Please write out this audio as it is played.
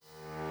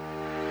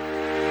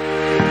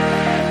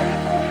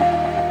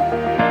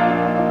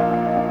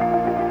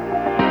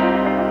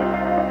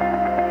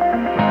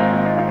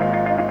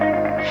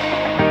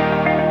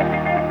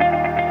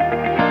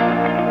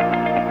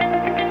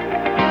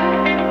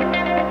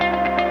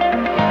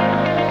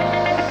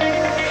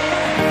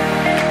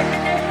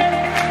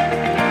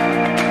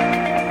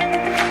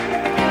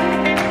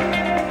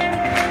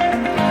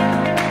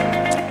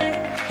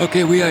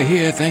Okay, we are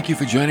here. Thank you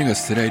for joining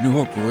us today. New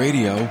Hope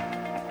Radio.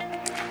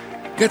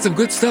 Got some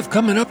good stuff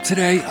coming up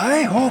today.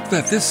 I hope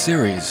that this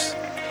series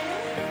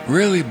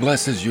really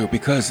blesses you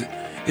because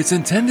it's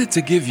intended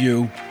to give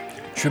you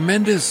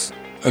tremendous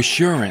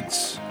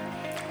assurance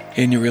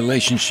in your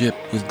relationship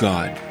with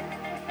God.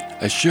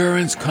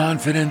 Assurance,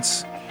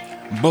 confidence,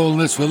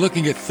 boldness. We're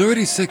looking at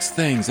 36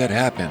 things that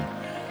happen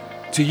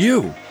to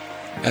you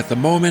at the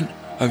moment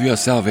of your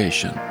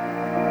salvation.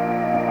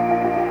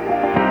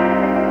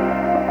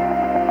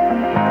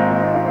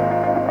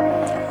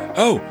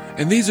 Oh,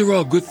 and these are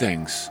all good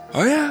things.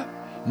 Oh yeah,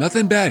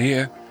 nothing bad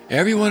here.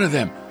 Every one of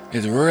them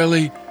is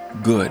really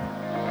good.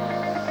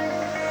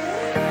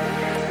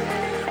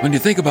 When you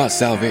think about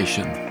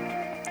salvation,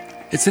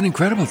 it's an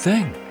incredible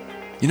thing.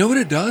 You know what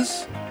it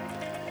does?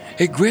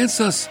 It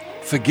grants us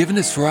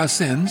forgiveness for our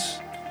sins,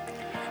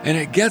 and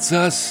it gets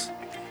us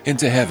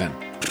into heaven.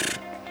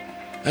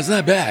 That's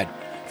not bad.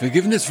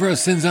 Forgiveness for our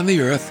sins on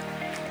the earth,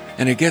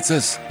 and it gets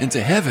us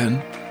into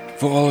heaven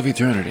for all of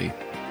eternity.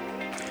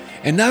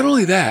 And not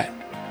only that,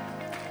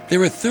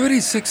 there are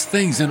 36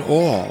 things in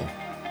all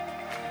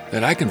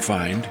that I can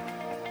find,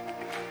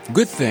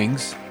 good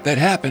things that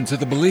happen to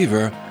the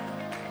believer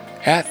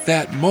at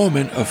that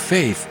moment of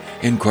faith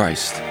in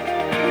Christ.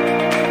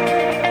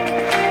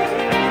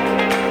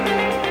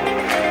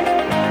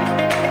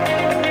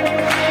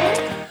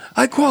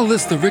 I call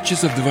this the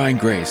riches of divine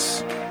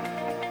grace,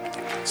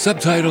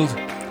 subtitled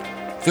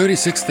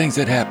 36 things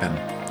that happen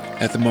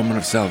at the moment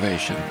of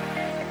salvation.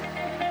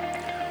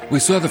 We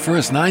saw the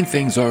first 9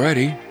 things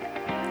already.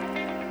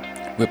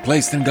 We're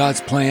placed in God's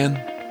plan,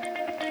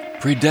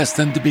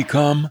 predestined to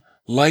become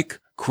like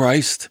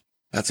Christ.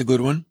 That's a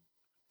good one.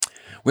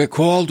 We're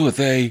called with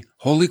a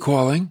holy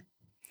calling.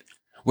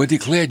 We're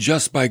declared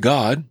just by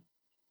God.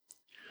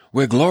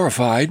 We're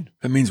glorified.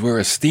 That means we're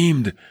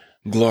esteemed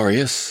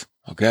glorious,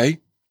 okay?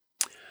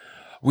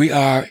 We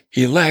are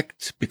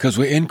elect because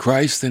we're in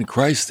Christ and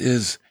Christ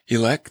is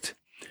elect.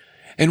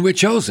 And we're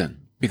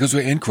chosen because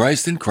we're in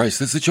Christ and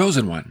Christ is the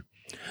chosen one.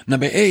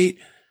 Number 8,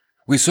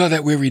 we saw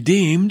that we're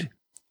redeemed,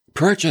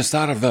 purchased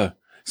out of the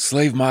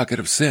slave market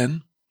of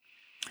sin.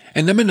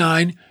 And number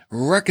 9,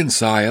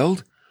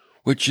 reconciled,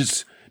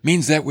 which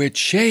means that we're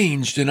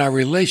changed in our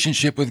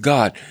relationship with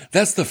God.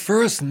 That's the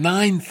first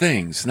 9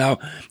 things. Now,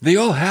 they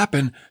all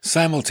happen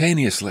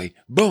simultaneously.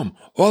 Boom,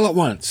 all at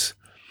once.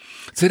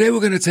 Today we're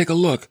going to take a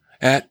look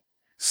at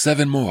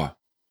 7 more.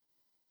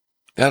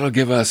 That'll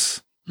give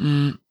us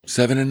 7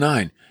 and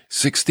 9,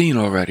 16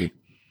 already.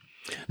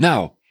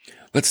 Now,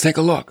 let's take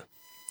a look.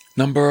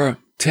 Number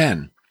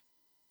 10.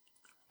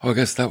 Oh, I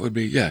guess that would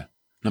be,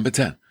 number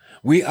 10.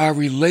 We are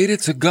related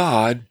to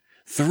God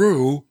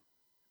through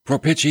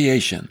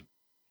propitiation.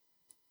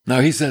 Now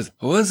he says,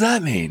 what does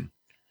that mean?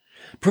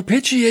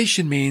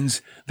 Propitiation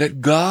means that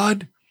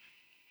God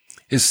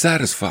is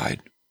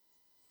satisfied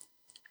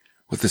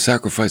with the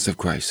sacrifice of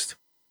Christ.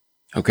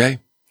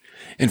 Okay?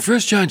 In 1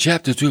 John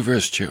chapter 2,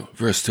 verse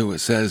 2, it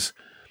says,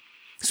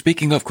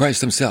 speaking of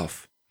Christ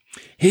himself,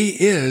 he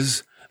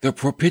is the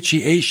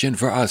propitiation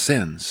for our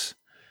sins,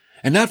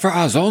 and not for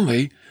ours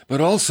only, but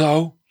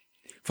also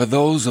for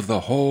those of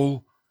the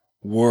whole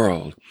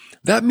world.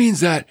 That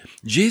means that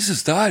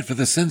Jesus died for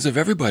the sins of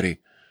everybody.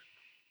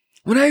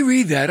 When I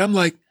read that, I'm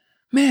like,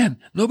 man,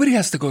 nobody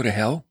has to go to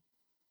hell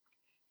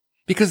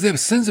because their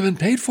sins have been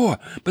paid for,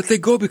 but they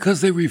go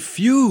because they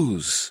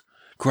refuse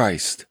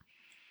Christ.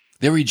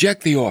 They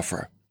reject the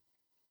offer,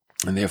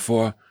 and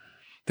therefore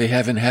they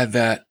haven't had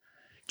that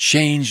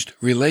changed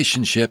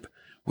relationship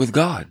with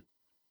God.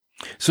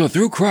 So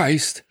through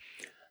Christ,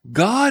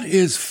 God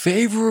is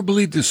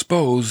favorably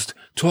disposed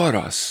toward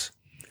us,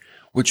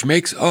 which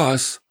makes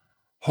us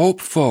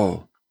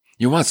hopeful.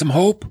 You want some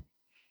hope?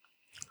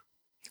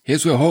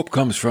 Here's where hope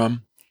comes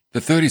from,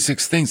 the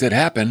 36 things that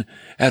happen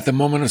at the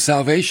moment of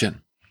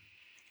salvation.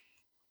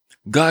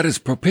 God is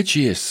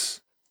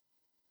propitious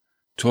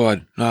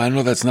toward, now I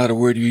know that's not a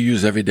word you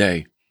use every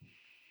day.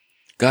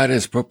 God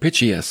is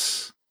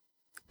propitious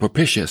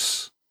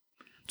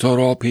toward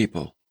all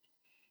people.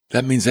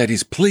 That means that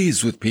he's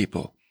pleased with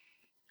people,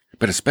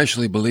 but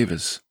especially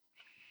believers.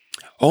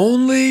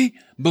 Only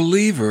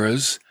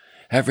believers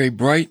have a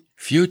bright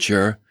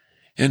future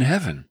in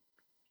heaven.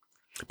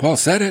 Paul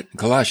said it in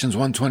Colossians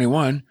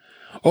 1:21,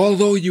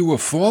 although you were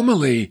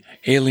formerly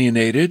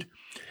alienated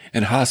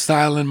and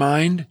hostile in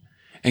mind,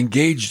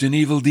 engaged in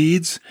evil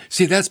deeds.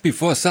 See, that's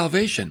before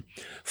salvation.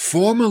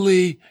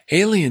 Formerly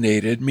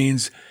alienated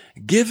means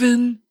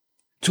given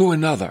to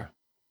another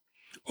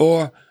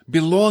or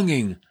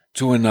belonging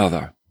to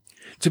another,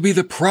 to be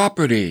the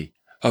property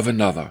of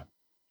another.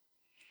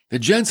 The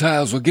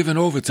Gentiles were given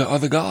over to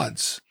other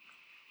gods.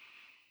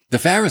 The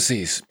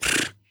Pharisees,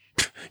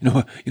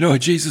 you know what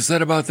Jesus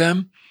said about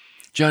them?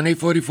 John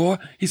 8:44,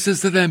 he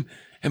says to them,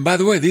 and by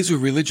the way, these were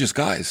religious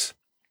guys.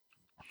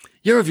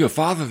 You're of your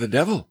father, the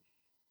devil,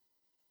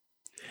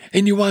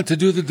 and you want to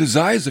do the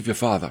desires of your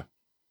father.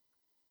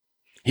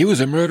 He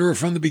was a murderer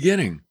from the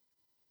beginning,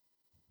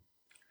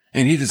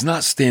 and he does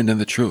not stand in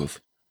the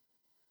truth,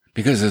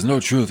 because there's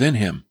no truth in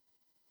him.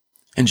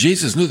 And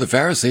Jesus knew the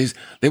Pharisees,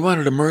 they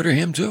wanted to murder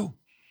him too.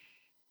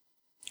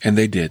 And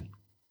they did.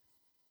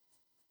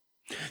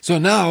 So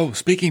now,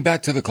 speaking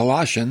back to the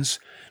Colossians,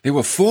 they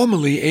were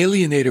formerly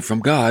alienated from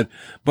God,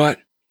 but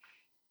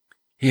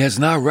he has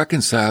now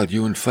reconciled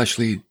you in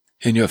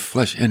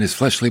his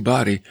fleshly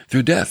body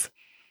through death.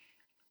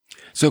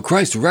 So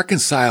Christ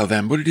reconciled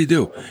them. What did he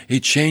do? He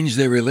changed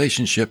their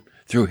relationship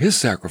through his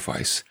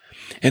sacrifice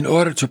in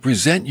order to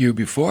present you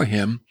before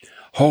him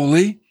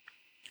holy,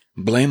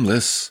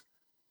 blameless,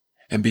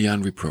 and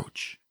beyond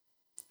reproach.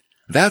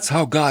 That's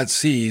how God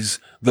sees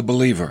the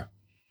believer.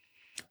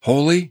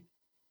 Holy,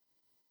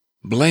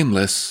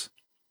 blameless,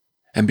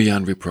 and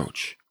beyond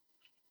reproach.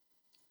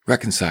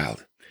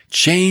 Reconciled.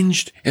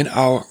 Changed in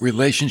our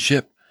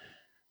relationship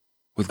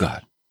with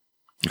God.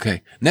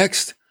 Okay.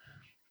 Next,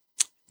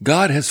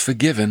 God has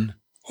forgiven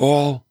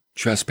all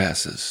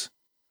trespasses.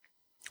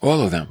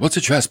 All of them. What's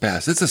a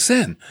trespass? It's a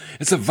sin.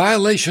 It's a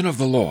violation of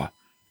the law.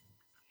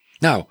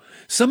 Now,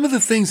 some of the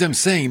things I'm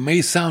saying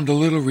may sound a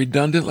little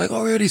redundant, like, oh, I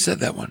already said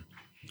that one.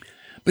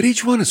 But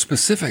each one is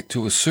specific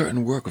to a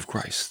certain work of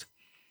Christ.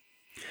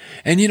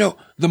 And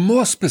the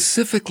more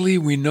specifically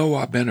we know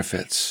our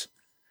benefits,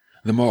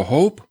 the more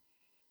hope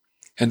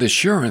and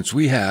assurance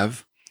we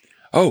have,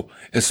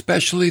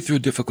 especially through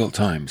difficult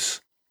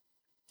times.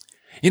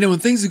 When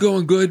things are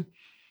going good,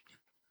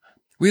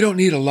 we don't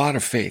need a lot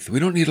of faith. We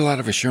don't need a lot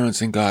of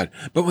assurance in God.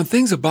 But when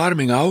things are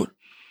bottoming out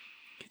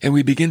and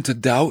we begin to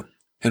doubt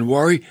and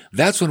worry,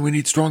 that's when we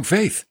need strong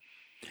faith.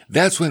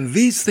 That's when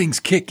these things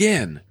kick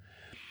in.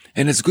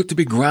 And it's good to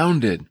be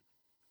grounded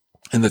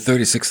in the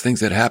 36 things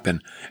that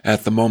happen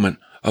at the moment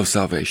of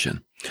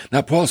salvation.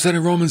 Now, Paul said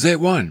in Romans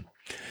 8:1,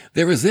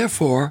 there is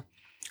therefore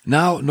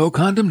now no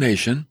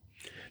condemnation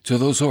to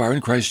those who are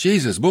in Christ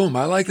Jesus. Boom,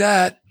 I like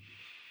that.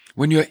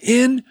 When you're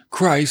in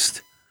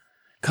Christ,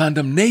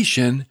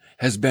 condemnation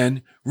has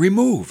been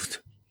removed.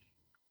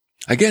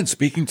 Again,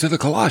 speaking to the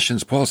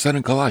Colossians, Paul said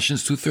in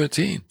Colossians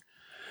 2:13,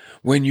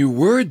 when you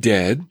were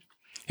dead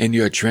in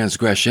your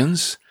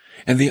transgressions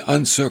and the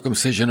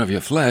uncircumcision of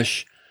your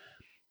flesh,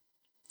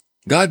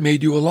 God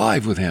made you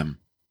alive with him,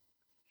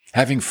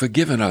 having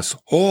forgiven us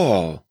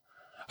all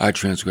our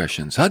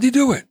transgressions. How'd he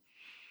do it?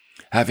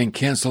 Having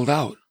canceled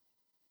out.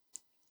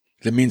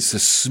 That means to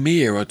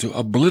smear or to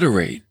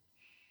obliterate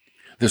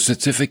the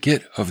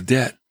certificate of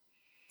debt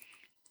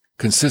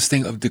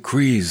consisting of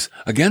decrees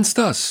against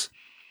us,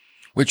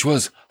 which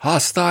was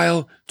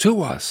hostile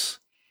to us.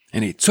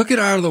 And he took it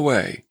out of the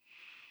way,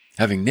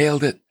 having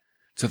nailed it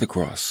to the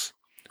cross.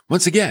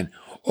 Once again,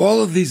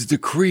 all of these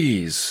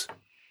decrees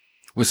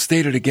were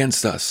stated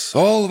against us,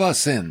 all of our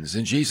sins,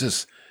 and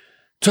Jesus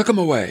took them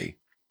away.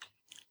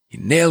 He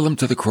nailed them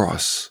to the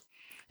cross.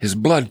 His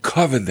blood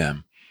covered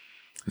them.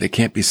 They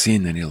can't be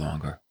seen any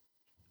longer.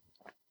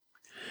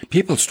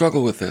 People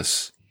struggle with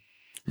this.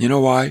 You know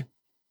why?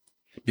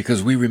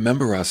 Because we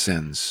remember our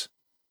sins.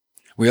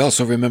 We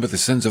also remember the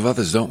sins of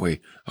others, don't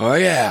we? Oh,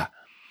 yeah.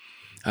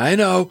 I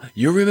know.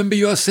 You remember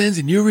your sins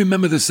and you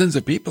remember the sins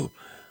of people.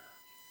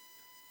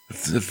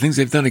 The things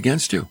they've done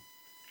against you.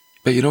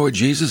 But you know what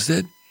Jesus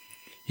did?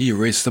 He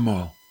erased them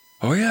all.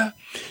 Oh, yeah.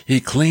 He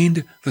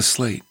cleaned the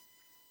slate.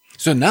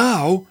 So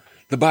now,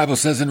 the Bible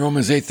says in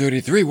Romans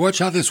 8:33, watch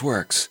how this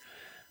works.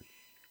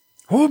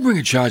 Who will bring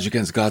a charge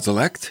against God's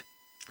elect?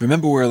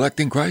 Remember, we're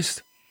electing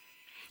Christ.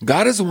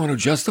 God is the one who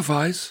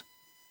justifies.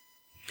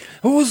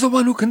 Who is the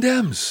one who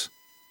condemns?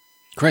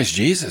 Christ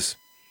Jesus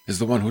is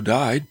the one who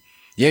died.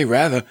 Yea,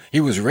 rather, he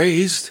was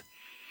raised,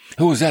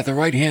 who was at the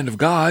right hand of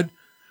God,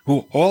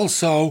 who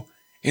also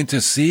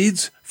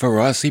intercedes for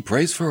us. He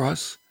prays for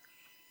us,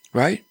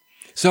 right?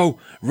 So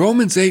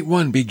Romans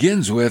 8:1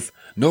 begins with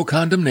no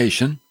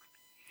condemnation.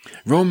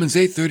 Romans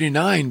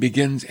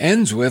 8:39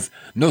 ends with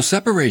no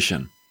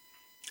separation.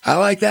 I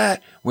like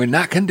that. We're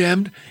not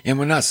condemned and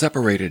we're not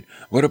separated.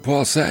 What did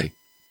Paul say?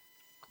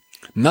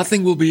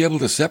 Nothing will be able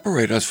to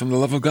separate us from the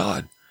love of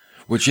God,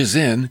 which is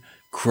in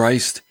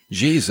Christ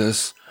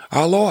Jesus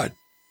our Lord.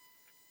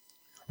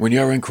 When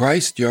you're in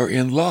Christ, you're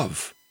in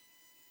love.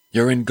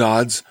 You're in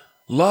God's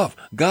love.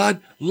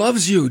 God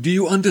loves you. Do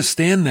you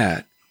understand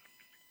that?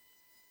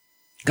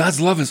 God's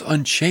love is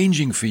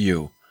unchanging for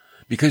you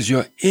because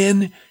you're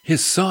in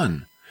his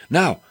Son.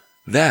 Now,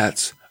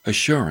 that's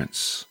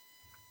assurance.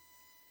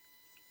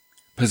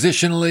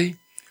 Positionally,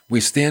 we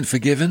stand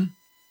forgiven.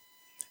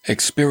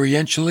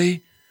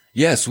 Experientially,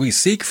 yes, we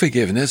seek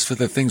forgiveness for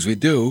the things we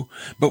do,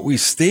 but we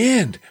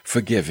stand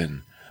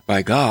forgiven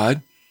by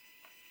God.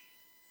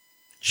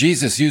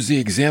 Jesus used the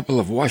example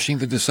of washing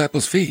the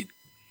disciples' feet.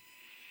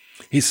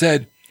 He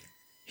said,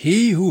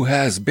 he who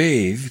has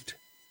bathed,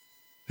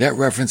 that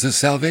references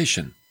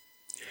salvation,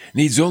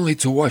 needs only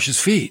to wash his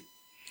feet.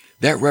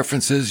 That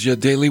references your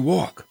daily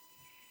walk.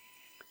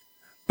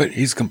 But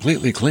he's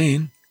completely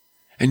clean,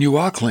 and you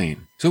are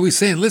clean. So he's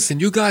saying, listen,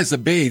 you guys are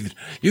bathed,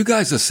 you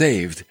guys are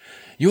saved.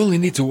 You only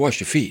need to wash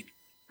your feet,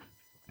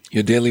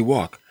 your daily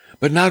walk.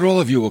 But not all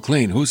of you are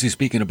clean. Who's he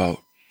speaking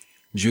about?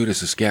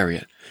 Judas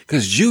Iscariot.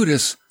 Because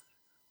Judas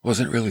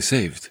wasn't really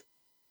saved.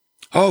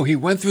 Oh, he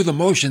went through the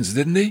motions,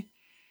 didn't he?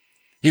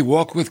 He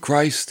walked with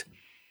Christ.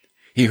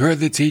 He heard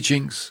the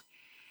teachings.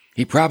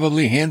 He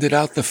probably handed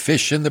out the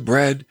fish and the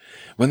bread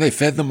when they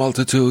fed the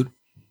multitude.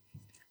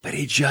 But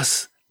he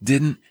just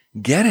didn't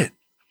get it.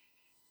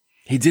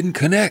 He didn't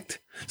connect.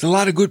 There's a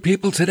lot of good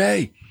people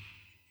today.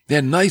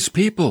 They're nice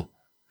people,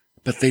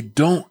 but they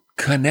don't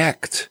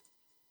connect.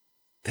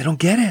 They don't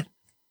get it.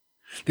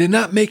 They're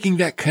not making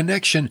that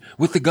connection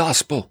with the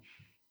gospel.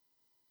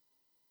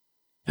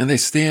 And they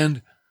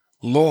stand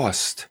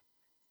lost.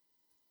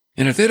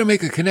 And if they don't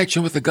make a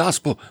connection with the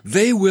gospel,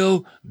 they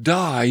will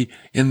die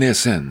in their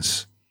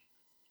sins.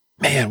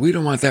 Man, we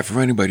don't want that for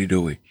anybody,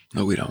 do we?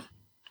 No, we don't.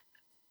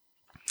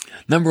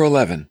 Number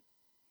 11,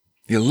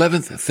 the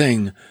 11th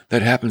thing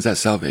that happens at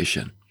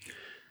salvation.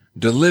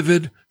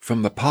 Delivered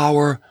from the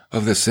power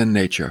of the sin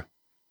nature.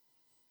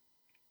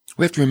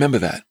 We have to remember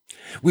that.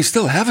 We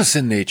still have a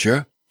sin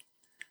nature,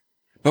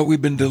 but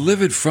we've been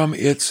delivered from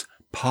its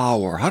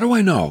power. How do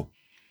I know?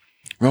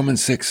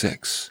 Romans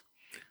 6:6.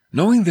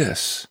 Knowing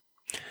this,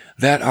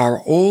 that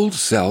our old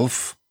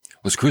self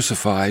was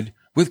crucified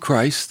with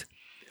Christ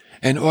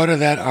in order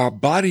that our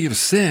body of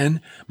sin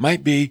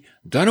might be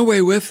done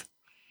away with,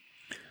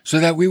 so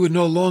that we would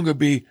no longer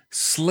be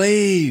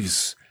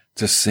slaves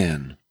to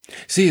sin.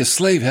 See, a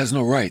slave has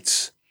no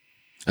rights.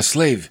 A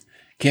slave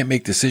can't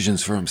make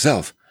decisions for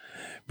himself.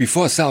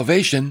 Before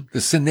salvation,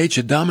 the sin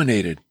nature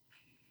dominated.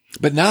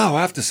 But now,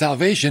 after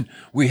salvation,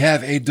 we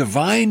have a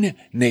divine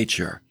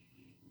nature.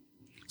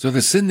 So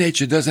the sin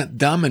nature doesn't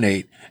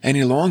dominate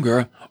any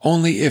longer,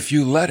 only if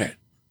you let it.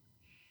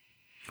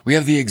 We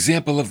have the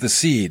example of the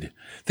seed.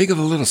 Think of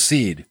a little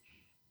seed.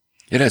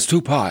 It has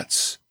two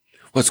parts.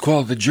 What's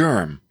called the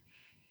germ.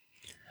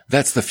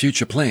 That's the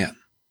future plant.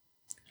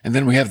 And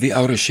then we have the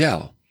outer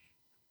shell.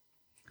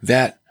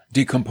 That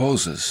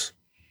decomposes.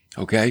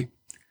 Okay?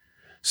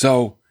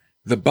 So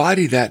the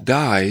body that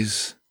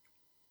dies,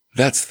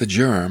 that's the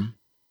germ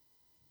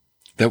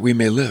that we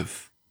may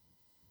live.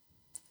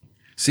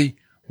 See,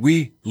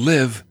 we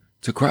live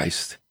to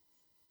Christ.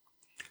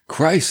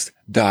 Christ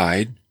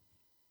died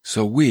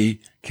so we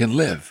can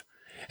live.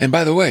 And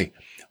by the way,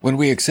 when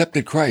we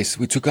accepted Christ,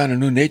 we took on a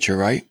new nature,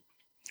 right?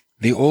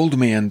 The old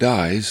man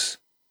dies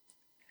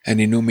and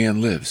a new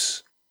man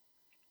lives.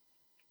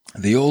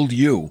 The old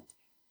you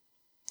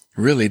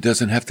really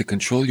doesn't have to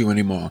control you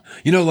anymore.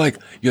 You know, like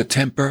your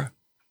temper.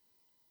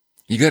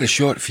 You got a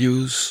short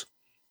fuse.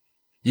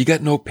 You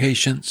got no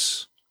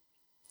patience.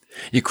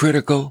 You're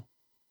critical.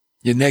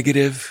 You're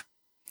negative.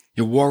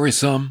 You're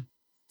worrisome.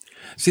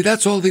 See,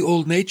 that's all the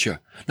old nature.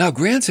 Now,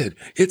 granted,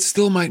 it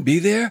still might be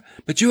there,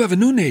 but you have a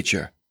new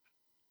nature.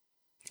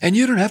 And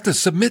you don't have to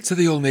submit to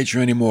the old nature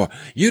anymore.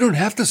 You don't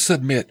have to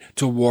submit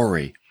to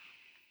worry.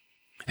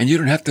 And you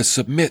don't have to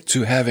submit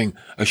to having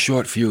a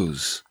short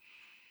fuse.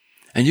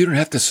 And you don't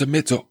have to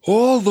submit to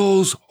all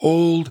those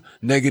old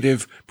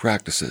negative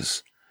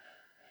practices.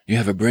 You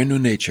have a brand new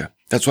nature.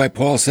 That's why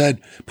Paul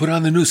said, put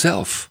on the new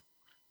self,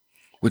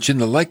 which in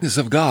the likeness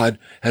of God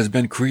has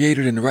been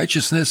created in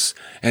righteousness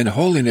and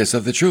holiness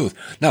of the truth.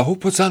 Now, who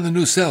puts on the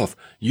new self?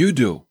 You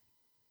do.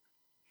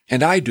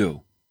 And I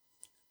do.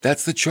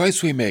 That's the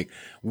choice we make.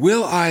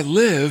 Will I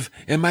live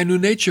in my new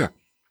nature?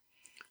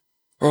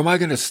 Or am I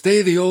going to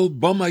stay the old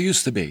bum I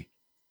used to be?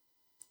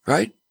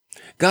 Right?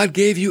 God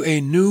gave you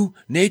a new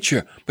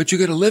nature, but you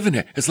got to live in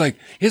it. It's like,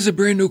 here's a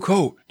brand new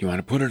coat. Do you want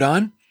to put it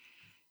on?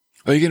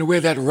 Or are you going to wear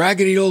that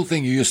raggedy old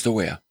thing you used to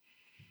wear?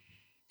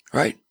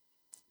 Right?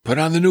 Put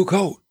on the new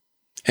coat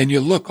and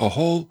you look a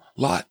whole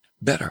lot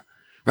better.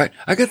 Right?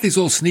 I got these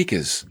old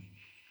sneakers.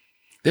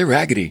 They're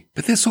raggedy,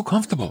 but they're so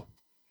comfortable.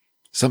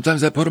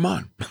 Sometimes I put them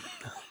on.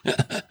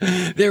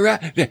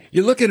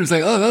 You look at them, it's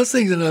like, oh, those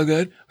things are no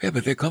good. Yeah,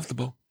 but they're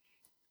comfortable.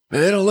 But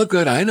they don't look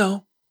good. I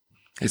know.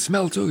 They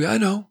smell too. I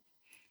know.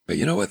 But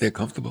you know what? They're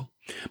comfortable.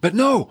 But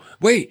no,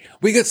 wait,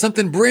 we got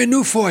something brand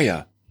new for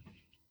you.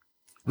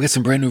 We got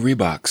some brand new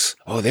Reeboks.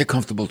 Oh, they're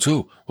comfortable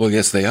too. Well,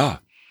 yes, they are.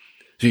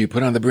 So you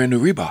put on the brand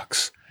new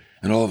Reeboks.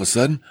 And all of a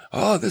sudden,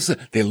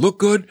 they look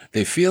good,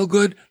 they feel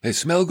good, they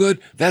smell good.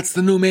 That's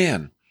the new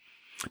man.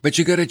 But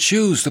you got to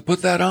choose to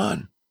put that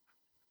on.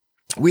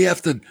 We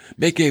have to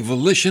make a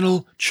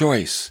volitional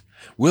choice.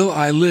 Will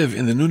I live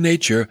in the new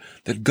nature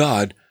that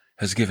God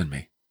has given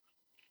me?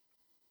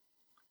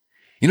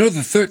 You know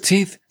the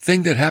 13th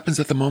thing that happens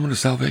at the moment of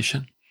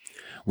salvation?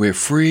 We're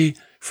free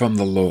from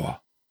the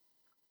law.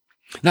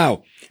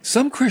 Now,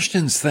 some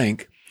Christians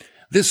think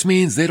this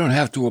means they don't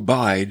have to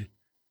abide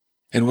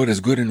in what is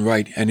good and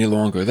right any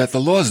longer, that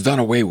the law is done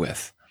away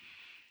with,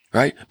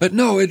 right? But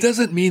no, it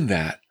doesn't mean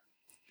that.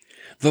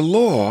 The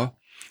law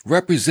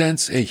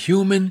represents a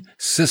human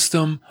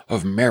system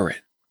of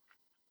merit.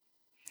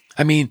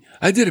 I mean,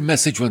 I did a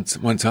message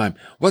one time.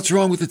 What's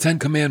wrong with the 10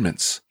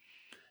 Commandments?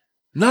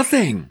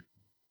 Nothing.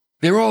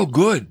 They're all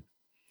good.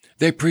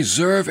 They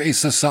preserve a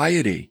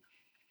society.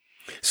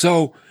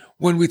 So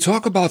when we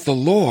talk about the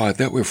law,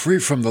 that we're free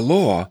from the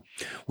law,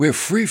 we're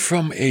free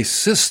from a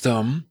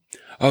system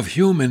of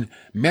human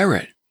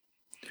merit.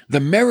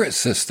 The merit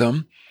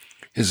system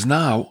is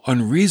now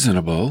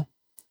unreasonable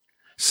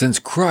since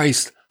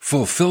Christ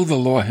fulfilled the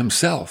law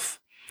himself.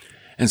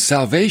 And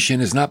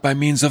salvation is not by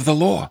means of the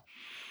law.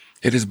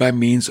 It is by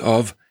means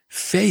of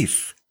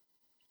faith.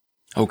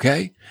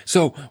 Okay?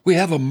 So we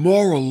have a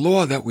moral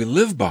law that we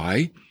live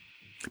by,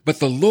 but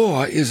the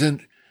law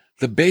isn't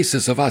the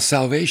basis of our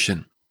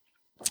salvation.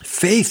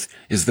 Faith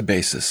is the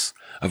basis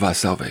of our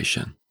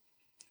salvation.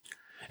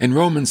 In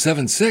Romans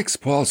 7:6,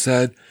 Paul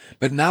said,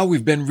 "But now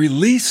we've been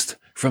released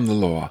from the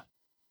law,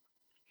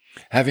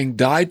 having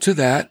died to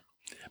that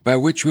by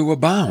which we were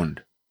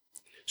bound,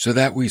 so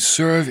that we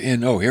serve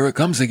in," oh, here it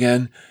comes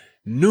again,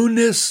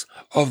 "newness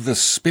of the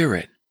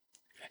Spirit,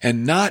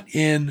 and not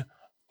in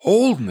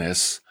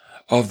oldness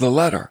of the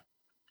letter."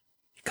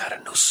 You got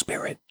a new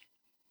spirit.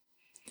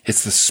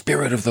 It's the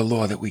spirit of the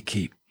law that we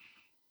keep,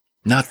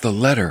 not the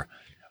letter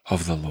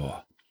of the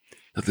law.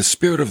 But the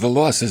spirit of the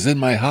law says in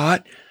my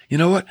heart, you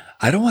know what?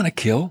 I don't want to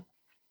kill.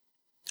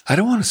 I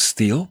don't want to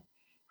steal.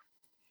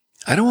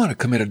 I don't want to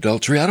commit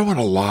adultery. I don't want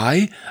to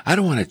lie. I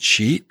don't want to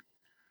cheat.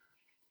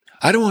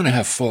 I don't want to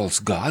have false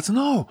gods.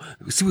 No.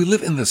 See, we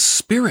live in the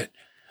spirit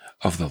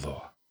of the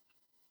law.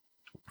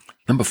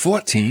 Number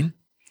 14,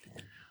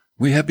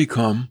 we have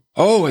become,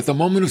 at the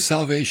moment of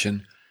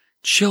salvation,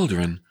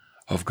 children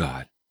of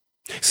God.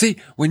 See,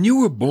 when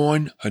you were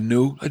born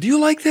anew, do you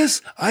like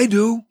this? I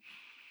do.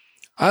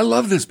 I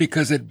love this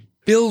because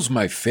it builds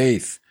my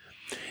faith.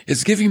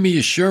 It's giving me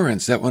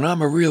assurance that when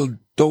I'm a real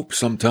dope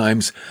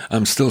sometimes,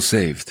 I'm still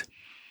saved.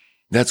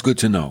 That's good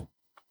to know.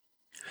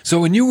 So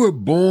when you were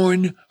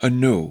born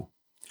anew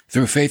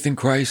through faith in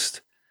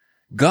Christ,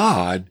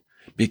 God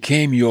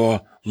became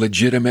your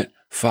legitimate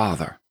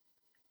father.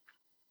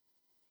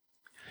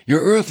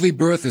 Your earthly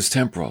birth is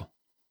temporal.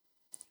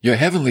 Your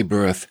heavenly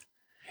birth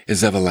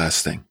is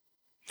everlasting.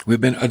 We've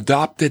been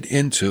adopted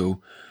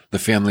into the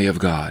family of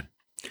God.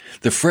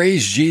 The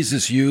phrase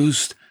Jesus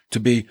used to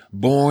be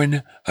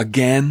born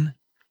again,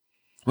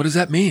 what does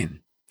that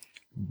mean?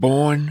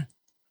 Born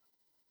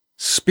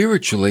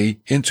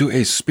spiritually into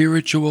a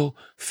spiritual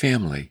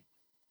family.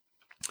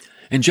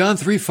 In John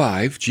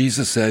 3:5,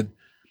 Jesus said,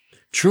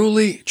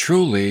 "Truly,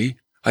 truly,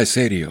 I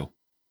say to you,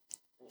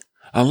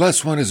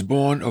 unless one is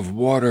born of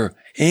water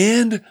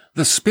and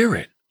the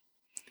Spirit,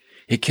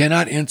 he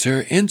cannot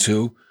enter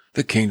into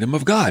the kingdom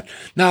of God."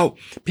 Now,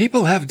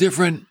 people have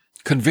different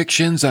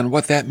convictions on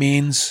what that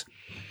means.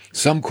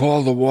 Some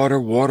call the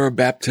water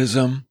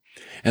baptism,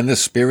 and the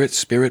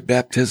spirit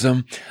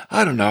baptism.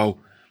 I don't know.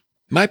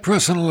 My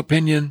personal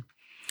opinion,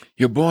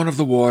 you're born of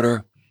the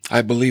water.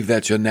 I believe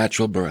that's your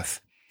natural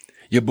birth.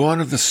 You're born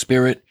of the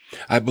Spirit.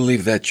 I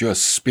believe that's your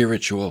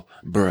spiritual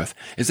birth.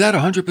 Is that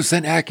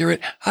 100%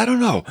 accurate? I don't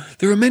know.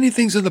 There are many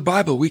things in the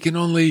Bible we can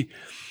only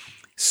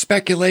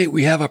speculate.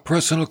 We have a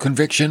personal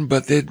conviction,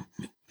 but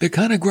they're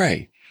kind of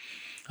gray.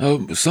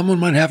 Someone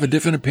might have a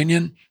different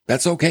opinion.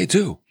 That's okay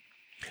too.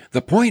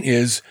 The point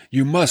is,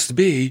 you must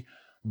be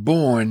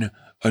born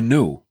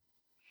anew.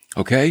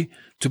 Okay?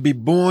 To be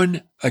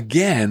born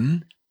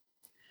again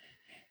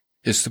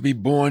is to be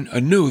born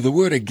anew. The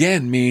word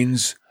again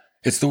means,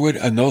 it's the word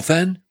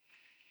anothen,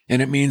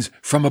 and it means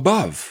from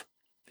above.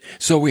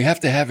 So we have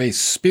to have a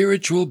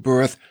spiritual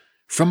birth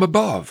from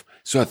above.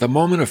 So at the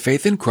moment of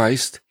faith in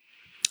Christ,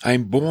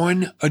 I'm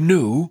born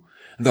anew.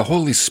 The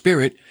Holy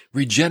Spirit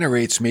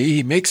regenerates me.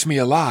 He makes me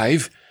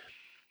alive,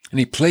 and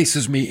he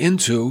places me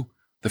into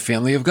the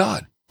family of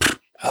God.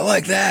 I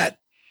like that.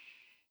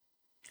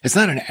 It's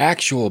not an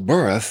actual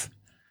birth,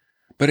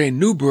 but a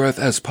new birth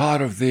as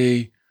part of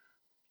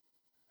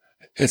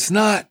it's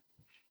not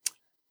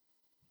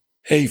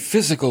a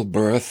physical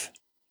birth.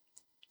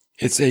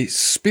 It's a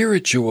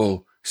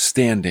spiritual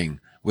standing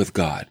with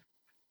God.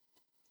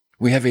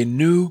 We have a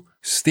new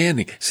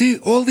standing. See,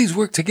 all these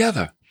work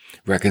together.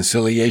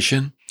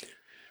 Reconciliation,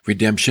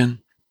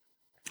 redemption,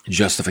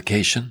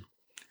 justification,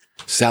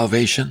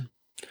 salvation.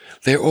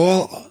 They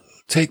all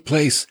take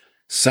place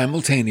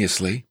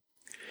simultaneously,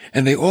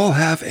 and they all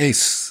have a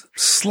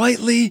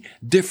slightly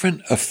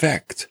different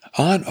effect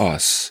on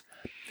us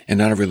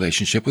and on our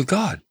relationship with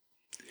God.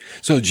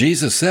 So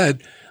Jesus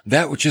said,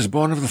 that which is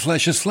born of the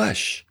flesh is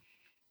flesh.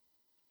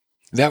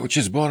 That which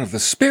is born of the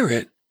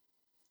Spirit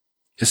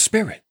is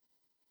spirit.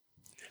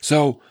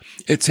 So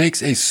it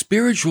takes a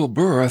spiritual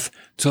birth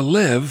to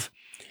live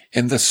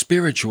in the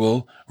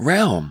spiritual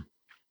realm.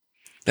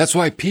 That's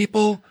why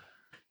people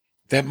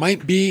that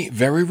might be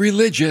very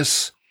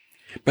religious,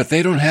 but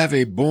they don't have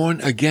a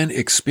born-again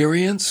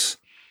experience,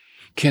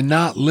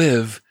 cannot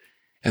live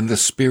in the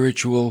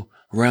spiritual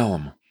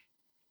realm.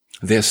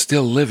 They're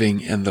still living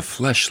in the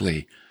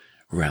fleshly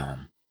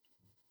realm.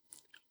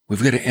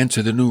 We've got to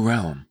enter the new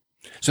realm.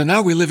 So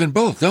now we live in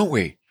both, don't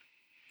we?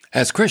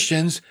 As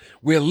Christians,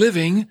 we're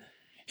living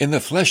in the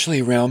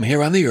fleshly realm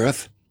here on the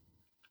earth,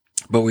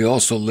 but we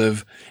also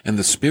live in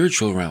the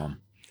spiritual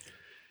realm,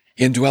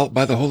 indwelt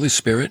by the Holy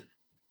Spirit,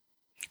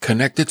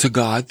 connected to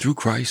God through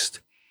Christ.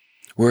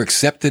 We're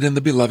accepted in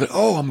the beloved.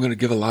 I'm going to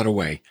give a lot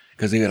away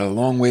because they got a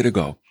long way to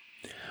go.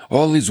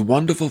 All these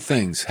wonderful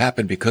things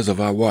happen because of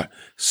our what?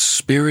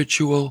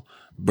 Spiritual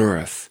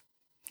birth.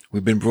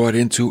 We've been brought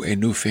into a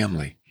new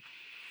family,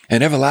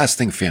 an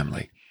everlasting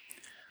family,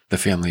 the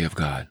family of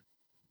God.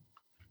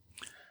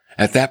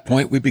 At that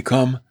point, we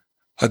become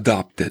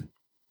adopted.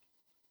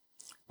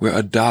 We're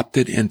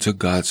adopted into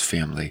God's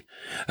family.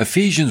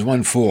 Ephesians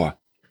 1:4.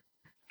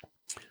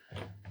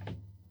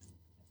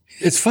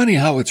 It's funny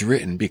how it's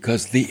written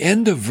because the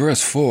end of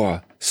verse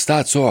 4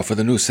 starts off with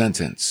a new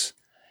sentence,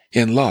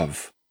 in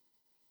love.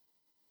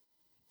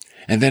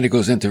 And then it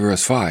goes into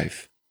verse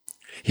 5.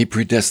 He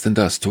predestined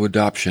us to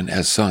adoption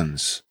as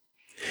sons.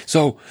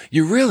 So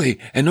you really,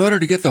 in order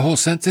to get the whole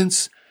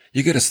sentence,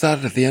 you got to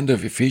start at the end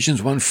of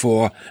Ephesians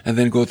 1:4 and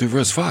then go through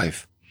verse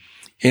 5.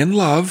 In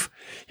love,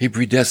 he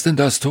predestined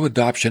us to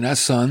adoption as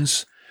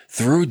sons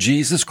through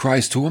Jesus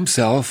Christ to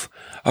himself,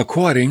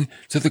 according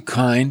to the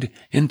kind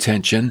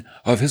intention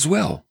of his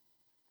will.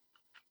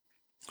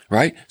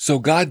 Right? So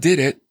God did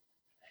it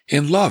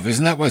in love.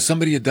 Isn't that why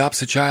somebody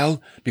adopts a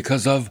child?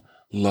 Because of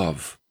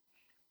love.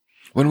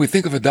 When we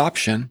think of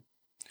adoption,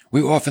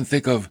 we often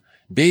think of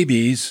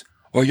babies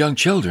or young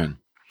children.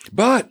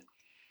 But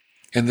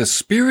in the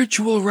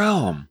spiritual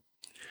realm,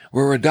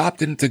 we're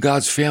adopted into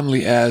God's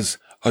family as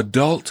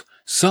adult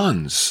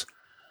sons.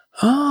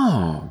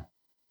 Oh.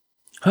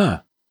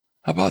 How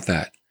about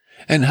that?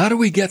 And how do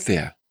we get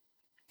there?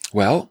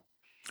 Well,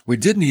 we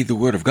did need the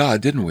Word of God,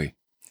 didn't we?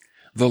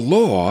 The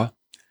law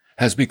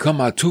has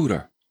become our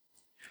tutor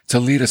to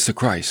lead us to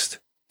Christ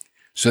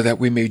so that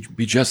we may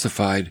be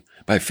justified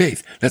by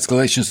faith. That's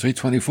Galatians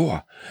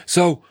 3:24.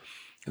 So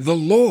the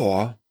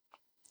law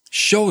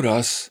showed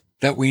us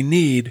that we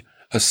need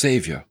a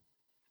Savior.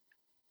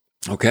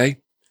 Okay?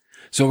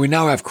 So we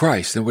now have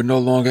Christ and we're no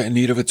longer in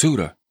need of a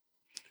tutor.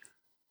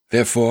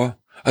 Therefore,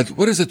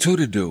 what does a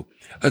tutor do?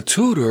 A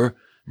tutor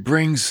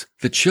brings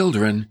the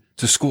children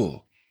to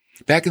school.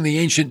 Back in the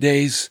ancient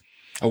days,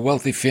 a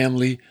wealthy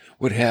family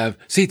would have,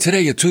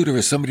 today a tutor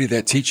is somebody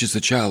that teaches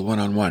the child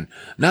one-on-one.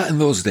 Not in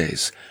those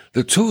days.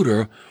 The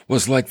tutor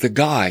was like the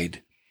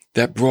guide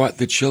that brought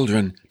the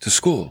children to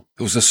school.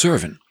 It was a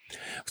servant.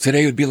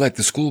 Today it would be like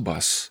the school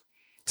bus.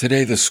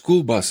 Today the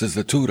school bus is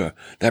the tutor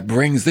that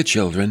brings the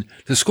children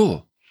to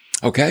school.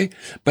 Okay?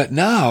 But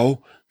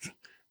now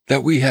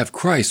that we have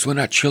Christ, we're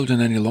not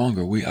children any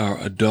longer. We are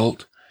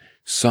adult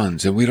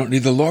sons. And we don't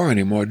need the law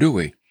anymore, do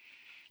we?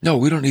 No,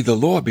 we don't need the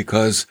law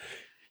because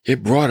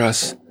it brought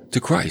us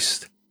to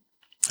Christ.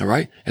 All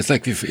right? It's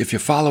like if you're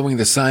following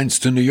the signs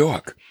to New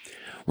York.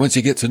 Once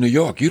you get to New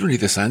York, you don't need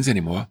the signs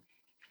anymore.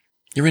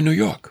 You're in New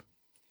York.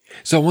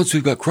 So once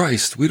we've got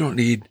Christ, we don't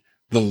need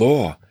the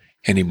law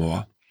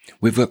anymore.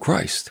 We've got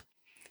Christ.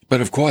 But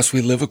of course,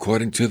 we live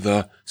according to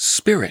the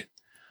spirit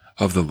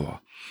of the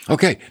law.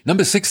 Okay,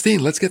 number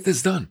 16, let's get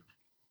this done.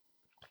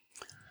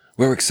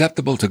 We're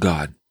acceptable to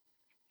God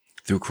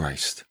through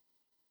Christ.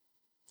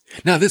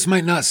 Now, this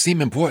might not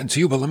seem important to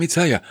you, but let me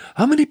tell you,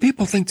 how many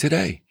people think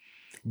today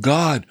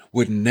God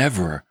would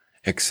never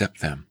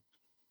accept them?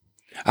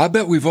 I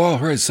bet we've all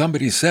heard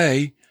somebody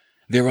say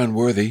they're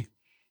unworthy.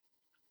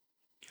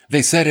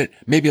 They said it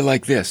maybe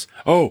like this.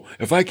 Oh,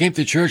 if I came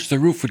to church, the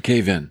roof would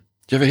cave in.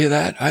 Did you ever hear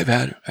that? I've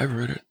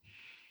heard it.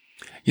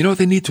 You know what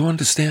they need to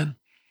understand?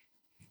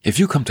 If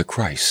you come to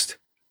Christ,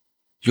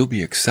 you'll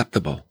be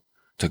acceptable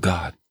to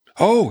God.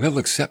 Oh, he'll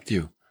accept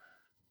you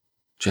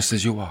just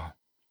as you are.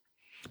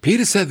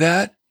 Peter said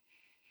that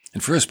in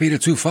 1 Peter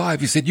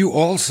 2:5. He said, you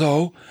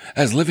also,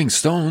 as living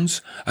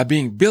stones, are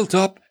being built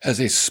up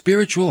as a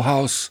spiritual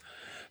house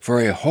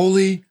for a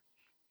holy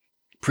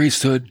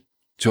priesthood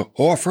to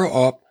offer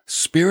up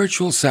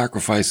spiritual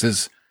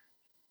sacrifices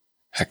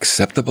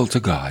acceptable to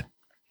God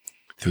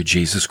through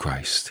Jesus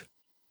Christ.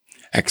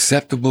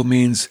 Acceptable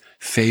means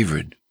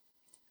favored,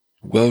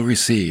 well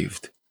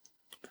received,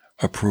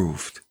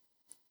 approved.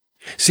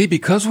 See,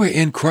 because we're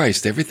in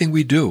Christ, everything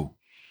we do,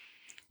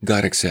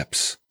 God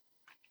accepts.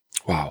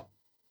 Wow.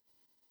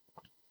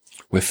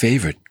 We're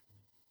favored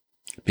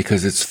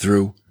because it's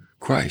through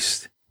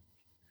Christ.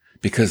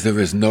 Because there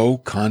is no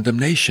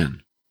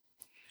condemnation.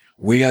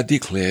 We are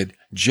declared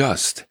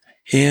just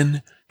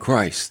in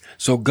Christ.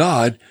 So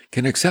God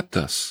can accept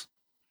us.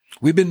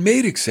 We've been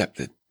made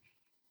accepted.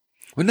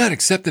 We're not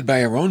accepted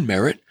by our own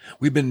merit.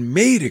 We've been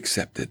made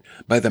accepted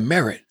by the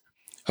merit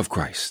of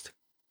Christ.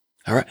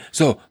 All right.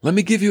 So let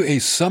me give you a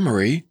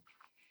summary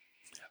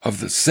of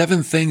the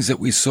 7 things that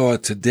we saw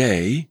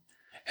today,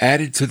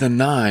 added to the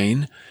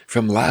 9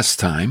 from last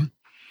time,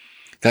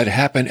 that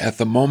happen at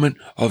the moment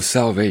of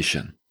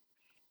salvation.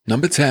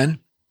 Number 10,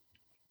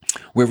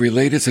 we're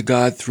related to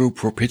God through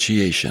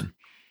propitiation.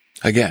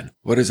 Again,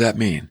 what does that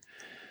mean?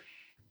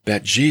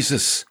 That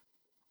Jesus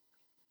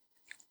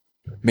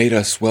made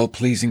us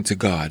well-pleasing to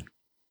God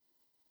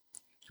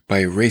by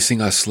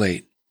erasing our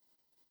slate,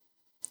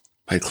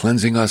 by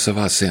cleansing us of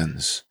our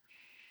sins.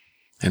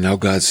 And now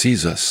God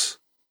sees us,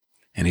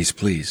 and he's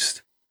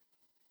pleased.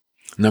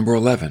 Number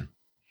 11,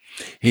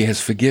 he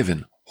has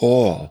forgiven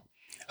all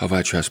of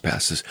our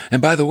trespasses.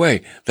 And by the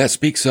way, that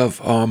speaks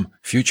of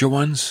future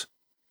ones.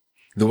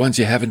 The ones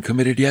you haven't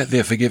committed yet,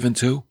 they're forgiven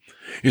too.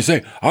 You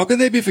say, how can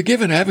they be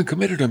forgiven? I haven't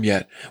committed them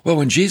yet. Well,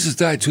 when Jesus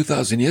died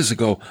 2,000 years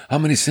ago, how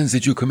many sins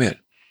did you commit?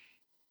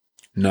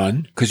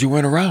 None, because you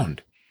weren't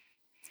around.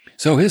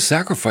 So his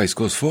sacrifice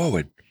goes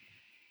forward.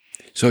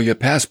 So your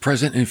past,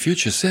 present, and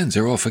future sins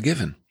are all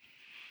forgiven.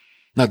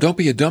 Now, don't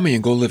be a dummy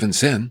and go live in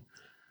sin.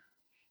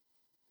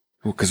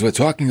 Because we're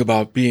talking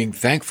about being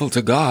thankful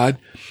to God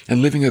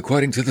and living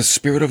according to the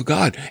Spirit of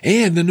God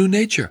and the new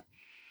nature.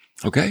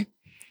 Okay?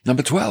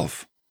 Number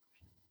 12.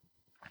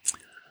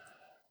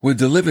 We're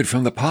delivered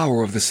from the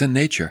power of the sin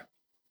nature.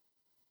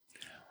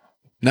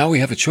 Now we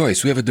have a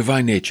choice. We have a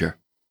divine nature.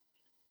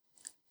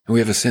 And we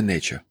have a sin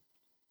nature.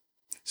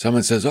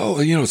 Someone says,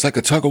 it's like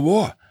a tug of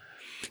war.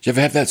 Do you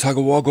ever have that tug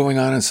of war going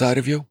on inside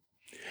of you?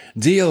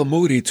 D.L.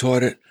 Moody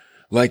taught it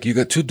like you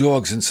got two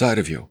dogs inside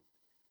of you.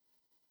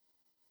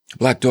 A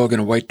black dog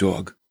and a white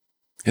dog.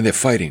 And they're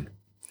fighting.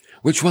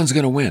 Which one's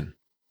going to win?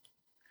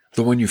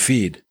 The one you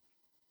feed.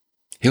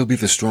 He'll be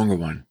the stronger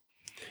one.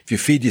 If you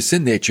feed your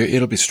sin nature,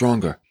 it'll be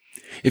stronger.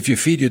 If you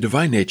feed your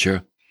divine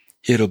nature,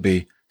 it'll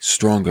be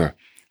stronger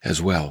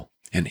as well.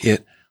 And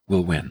it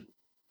will win.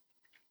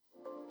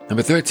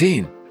 Number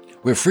 13.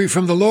 We're free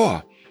from the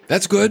law.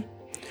 That's good,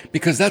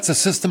 because that's a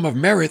system of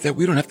merit that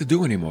we don't have to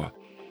do anymore.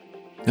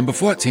 Number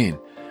 14,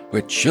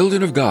 we're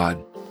children of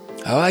God.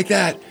 I like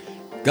that.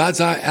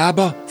 God's our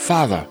Abba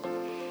Father.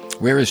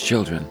 We're His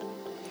children.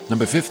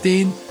 Number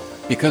 15,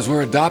 because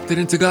we're adopted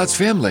into God's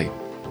family.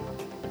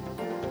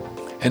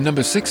 And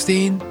number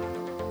 16,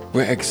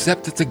 we're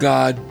accepted to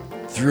God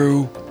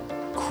through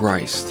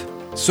Christ.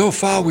 So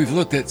far, we've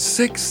looked at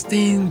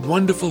 16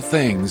 wonderful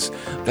things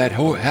that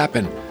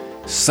happen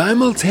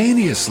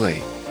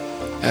simultaneously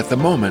at the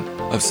moment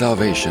of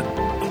salvation.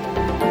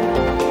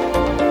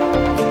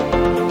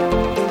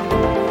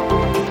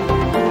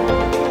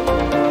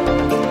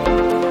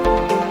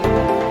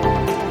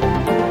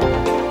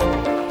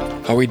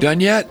 Are we done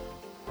yet?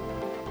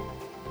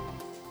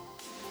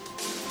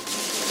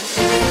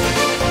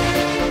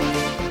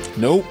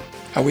 Nope.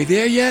 Are we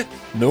there yet?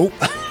 Nope.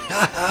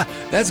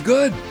 That's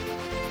good,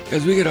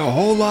 because we get a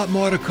whole lot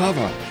more to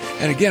cover.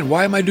 And again,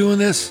 why am I doing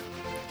this?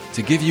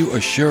 To give you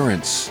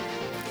assurance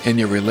in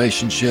your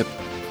relationship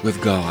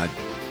with God.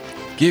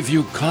 Give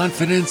you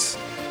confidence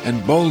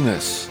and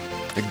boldness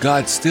that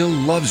God still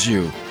loves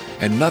you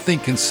and nothing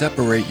can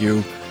separate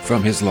you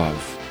from His love.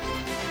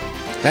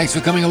 Thanks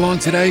for coming along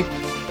today.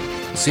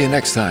 We'll see you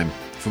next time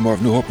for more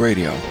of New Hope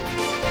Radio.